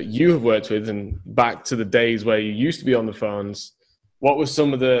clients that you have worked with, and back to the days where you used to be on the phones. What were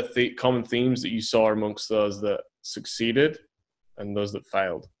some of the common themes that you saw amongst those that succeeded and those that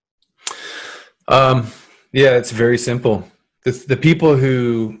failed? Yeah, it's very simple. The people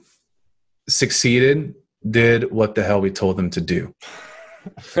who succeeded did what the hell we told them to do.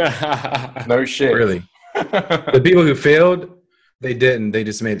 No shit. Really. The people who failed, they didn't. They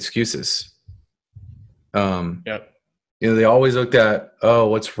just made excuses. Yep. You know, they always looked at, oh,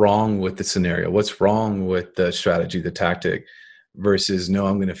 what's wrong with the scenario? What's wrong with the strategy, the tactic, versus, no,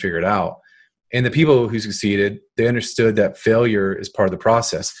 I'm going to figure it out. And the people who succeeded, they understood that failure is part of the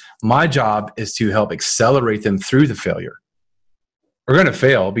process. My job is to help accelerate them through the failure. We're going to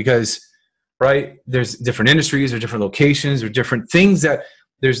fail because, right, there's different industries, there's different locations, there's different things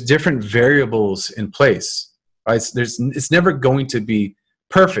there's different variables in place, right? It's never going to be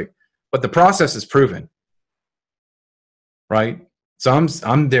perfect, but the process is proven, right? So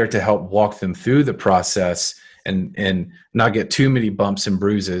I'm there to help walk them through the process and not get too many bumps and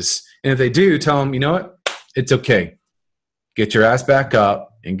bruises. And if they do, tell them, you know what? It's okay. Get your ass back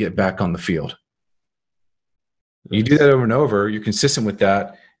up and get back on the field. You do that over and over, you're consistent with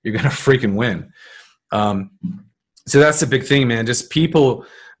that, you're going to freaking win. So that's the big thing, man. Just people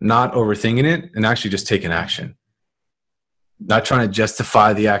not overthinking it and actually just taking action. Not trying to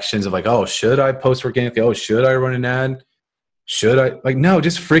justify the actions of like, oh, should I post organically? Oh, should I run an ad? Should I? Like, no,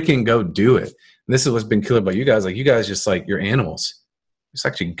 just freaking go do it. And this is what's been killer about you guys. Like, you guys just like, you're animals. Just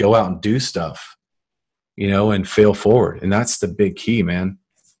actually go out and do stuff, you know, and fail forward. And that's the big key, man.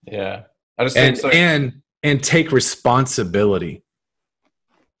 Yeah. I just think so. And take responsibility.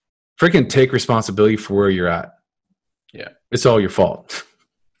 Freaking take responsibility for where you're at. Yeah. It's all your fault.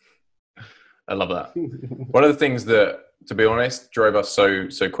 I love that. One of the things that, to be honest, drove us so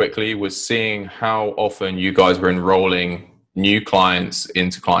quickly was seeing how often you guys were enrolling new clients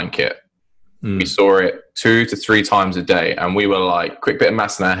into ClientKit. We saw it 2 to 3 times a day, and we were like, quick bit of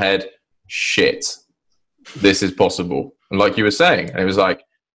maths in our head, shit, this is possible. And like you were saying, and it was like,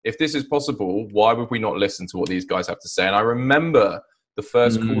 if this is possible, why would we not listen to what these guys have to say? And I remember the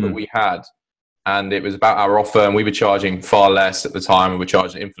first call that we had, and it was about our offer, and we were charging far less at the time, and we're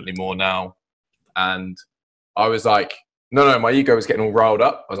charging infinitely more now. And I was like, no, my ego was getting all riled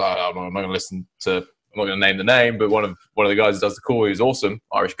up. I was like, oh, I'm not going to listen to, I'm not going to name the name, but one of the guys who does the call, who's awesome,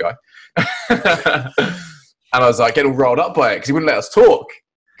 Irish guy. And I was like, getting all riled up by it because he wouldn't let us talk.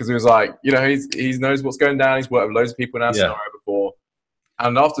 Because he was like, you know, he knows what's going down. He's worked with loads of people in our scenario before.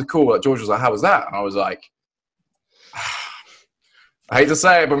 And after the call, George was like, how was that? And I was like, I hate to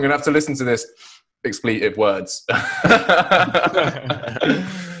say it, but I'm going to have to listen to this expletive words.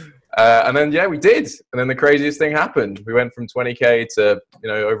 And then, yeah, we did. And then the craziest thing happened. We went from 20K to, you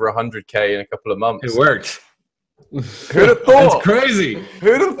know, over 100K in a couple of months. It worked. Who'd have thought? It's crazy.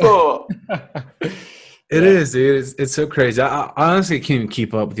 Who'd have thought? It is, dude. It's so crazy. I honestly can't even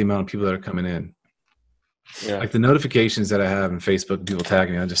keep up with the amount of people that are coming in. Yeah. Like the notifications that I have in Facebook, people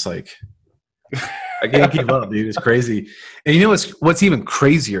tagging me, I'm just like, I can't keep up, dude. It's crazy. And you know what's even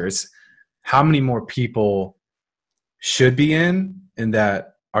crazier is how many more people should be in and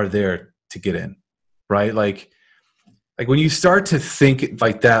that are there to get in, right? Like when you start to think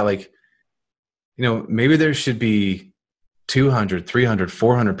like that, like maybe there should be 200, 300,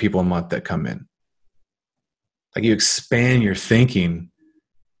 400 people a month that come in. Like you expand your thinking,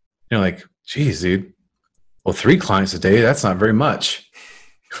 like, geez, dude, well, 3 clients a day, that's not very much.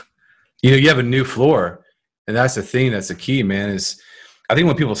 You have a new floor. And that's the thing, that's the key, man, is I think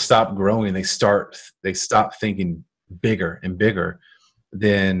when people stop growing, they stop thinking bigger and bigger,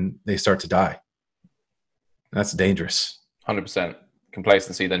 then they start to die. That's dangerous. 100%.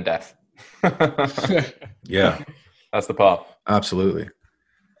 Complacency, then death. Yeah. That's the path. Absolutely.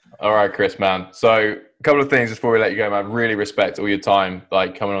 All right, Chris, man. So a couple of things before we let you go, man. Really respect all your time,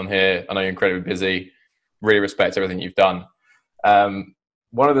 like coming on here. I know you're incredibly busy. Really respect everything you've done.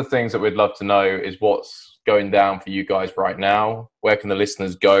 One of the things that we'd love to know is what's going down for you guys right now. Where can the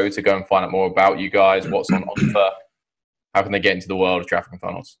listeners go to go and find out more about you guys? What's on offer? How can they get into the world of traffic and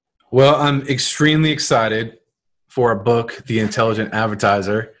funnels? Well, I'm extremely excited for a book, The Intelligent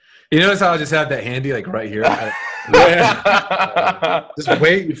Advertiser. You notice how I just have that handy, like right here? Just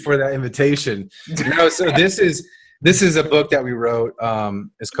waiting for that invitation. So this is a book that we wrote.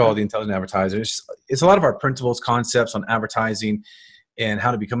 It's called The Intelligent Advertiser. It's a lot of our principles, concepts on advertising and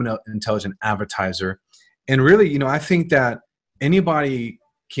how to become an intelligent advertiser. And really, I think that anybody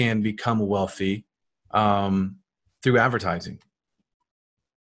can become wealthy through advertising.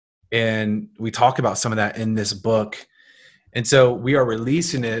 And we talk about some of that in this book. And so we are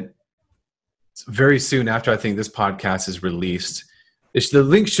releasing it very soon after I think this podcast is released. The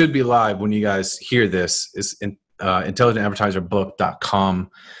link should be live when you guys hear this. It's intelligentadvertiserbook.com.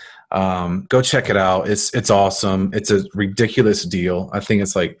 Go check it out. It's awesome. It's a ridiculous deal. I think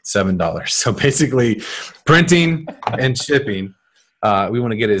it's like $7. So basically printing and shipping. We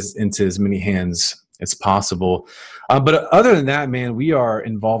want to get into as many hands as possible. But other than that, man, we are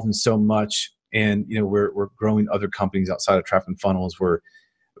involved in so much, and we're growing other companies outside of Traffic and Funnels. We're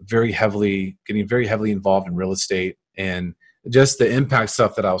getting very heavily involved in real estate and just the impact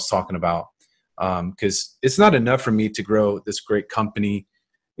stuff that I was talking about. Because it's not enough for me to grow this great company,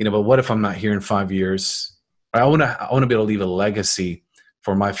 but what if I'm not here in 5 years? I want to be able to leave a legacy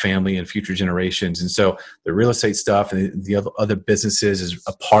for my family and future generations. And so the real estate stuff and the other businesses is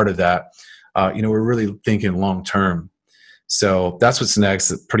a part of that. We're really thinking long term. So that's what's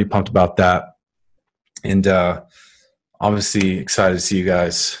next. Pretty pumped about that. And obviously excited to see you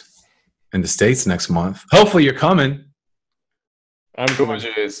guys in the States next month. Hopefully you're coming. I'm coming.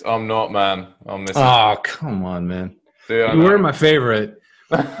 I'm not, man. I'm missing. Oh, come on, man. Dude, you were my favorite.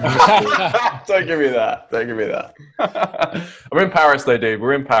 Don't give me that. I'm in Paris though, dude.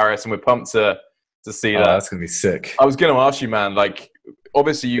 We're in Paris and we're pumped to see that. That's going to be sick. I was going to ask you, man, like,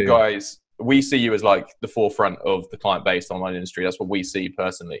 obviously you guys, we see you as like the forefront of the client-based online industry. That's what we see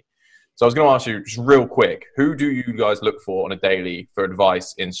personally. So I was going to ask you just real quick, who do you guys look for on a daily for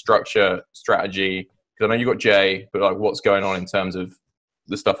advice in structure, strategy? Because I know you got Jay, but like what's going on in terms of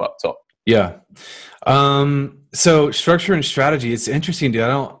the stuff up top? Yeah. So structure and strategy, it's interesting,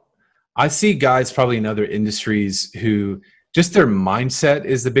 dude. I see guys probably in other industries who just their mindset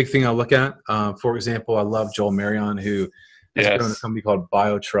is the big thing I look at. For example, I love Joel Marion, who has grown a company called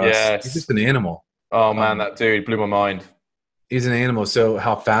BioTrust. Yes. He's just an animal. Oh man, that dude blew my mind. He's an animal. So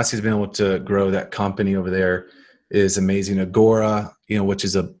how fast he's been able to grow that company over there is amazing. Agora, which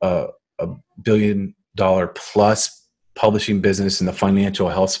is a $1 billion plus publishing business in the financial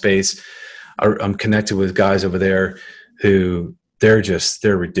health space. I'm connected with guys over there who they're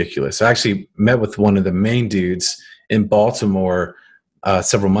ridiculous. I actually met with one of the main dudes in Baltimore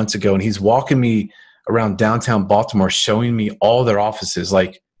several months ago, and he's walking me around downtown Baltimore, showing me all their offices,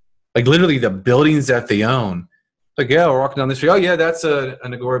 like literally the buildings that they own. Like, yeah, we're walking down the street. Oh yeah, that's an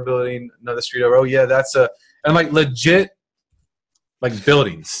Agora building. Another street over. Oh yeah, that's and like legit, like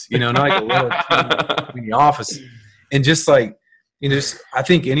buildings. Not like a little teeny office. And just like, I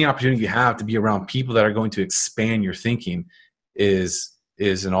think any opportunity you have to be around people that are going to expand your thinking is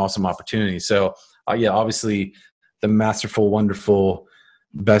an awesome opportunity. So obviously the masterful, wonderful,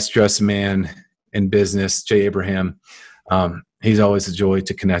 best dressed man in business, Jay Abraham. He's always a joy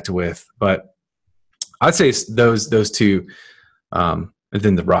to connect with, but I'd say it's those two, and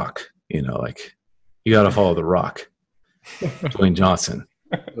then The Rock, like you got to follow The Rock, Dwayne Johnson.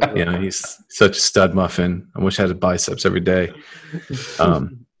 He's such a stud muffin. I wish I had his biceps every day.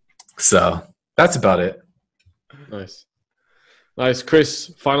 So that's about it. Nice.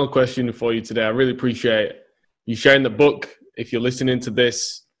 Chris, final question for you today. I really appreciate you sharing the book. If you're listening to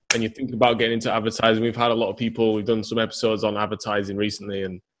this and you're thinking about getting into advertising, we've had a lot of people, we've done some episodes on advertising recently,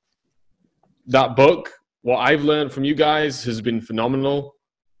 and that book, what I've learned from you guys has been phenomenal.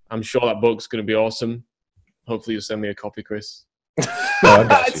 I'm sure that book's going to be awesome. Hopefully you'll send me a copy, Chris. I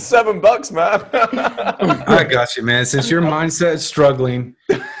got you. It's $7, man. I got you, man. Since your mindset is struggling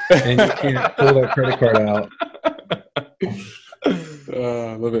and you can't pull that credit card out.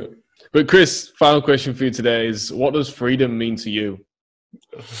 Love it. But Chris, final question for you today is: what does freedom mean to you?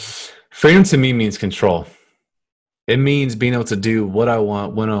 Freedom to me means control. It means being able to do what I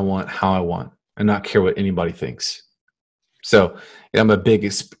want, when I want, how I want, and not care what anybody thinks. So I'm a big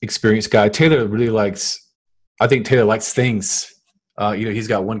experienced guy. Taylor really likes, I think Taylor likes things. He's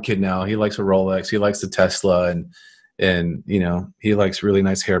got one kid now. He likes a Rolex. He likes the Tesla, and he likes really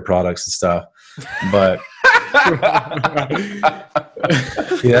nice hair products and stuff. But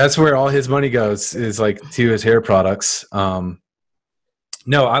yeah, that's where all his money goes, is like to his hair products.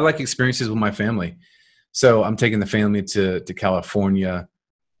 No, I like experiences with my family. So I'm taking the family to California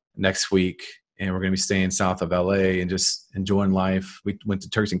next week, and we're going to be staying south of LA and just enjoying life. We went to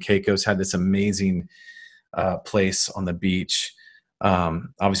Turks and Caicos, had this amazing place on the beach.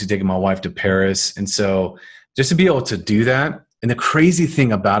 Obviously taking my wife to Paris. And so just to be able to do that. And the crazy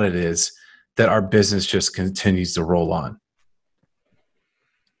thing about it is that our business just continues to roll on.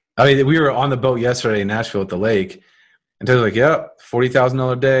 I mean, we were on the boat yesterday in Nashville at the lake, and they were like, yep,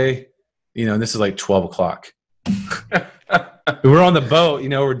 $40,000 a day, and this is like 12 o'clock. We're on the boat,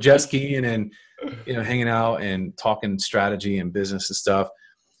 we're jet skiing and, hanging out and talking strategy and business and stuff.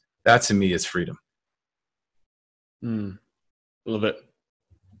 That to me is freedom. Love it.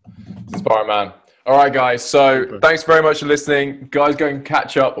 Inspiring, man. All right, guys. So thanks very much for listening. Guys, go and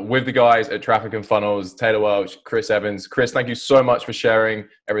catch up with the guys at Traffic and Funnels, Taylor Welch, Chris Evans. Chris, thank you so much for sharing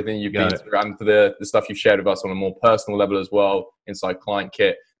everything you've been through and for the stuff you've shared with us on a more personal level as well inside Client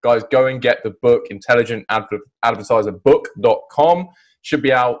Kit. Guys, go and get the book, IntelligentAdvertiserBook.com. Should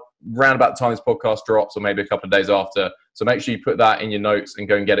be out round about the time this podcast drops, or maybe a couple of days after. So make sure you put that in your notes and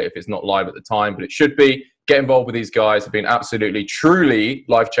go and get it if it's not live at the time, but it should be. Get involved with these guys. Have been absolutely, truly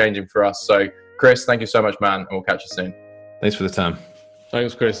life-changing for us. So Chris, thank you so much, man, and we'll catch you soon. Thanks for the time.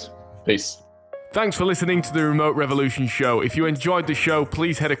 Thanks, Chris. Peace. Thanks for listening to the Remote Revolution Show. If you enjoyed the show,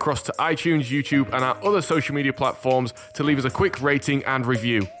 please head across to iTunes, YouTube, and our other social media platforms to leave us a quick rating and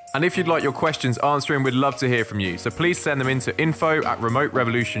review. And if you'd like your questions answering, we'd love to hear from you. So please send them in to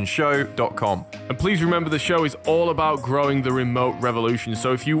info@remoterevolutionshow.com. And please remember, the show is all about growing the remote revolution.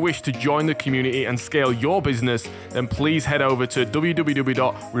 So if you wish to join the community and scale your business, then please head over to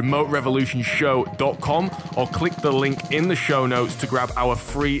www.remoterevolutionshow.com or click the link in the show notes to grab our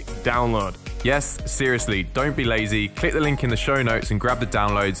free download. Yes, seriously, don't be lazy. Click the link in the show notes and grab the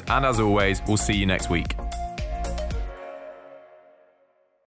downloads. And as always, we'll see you next week.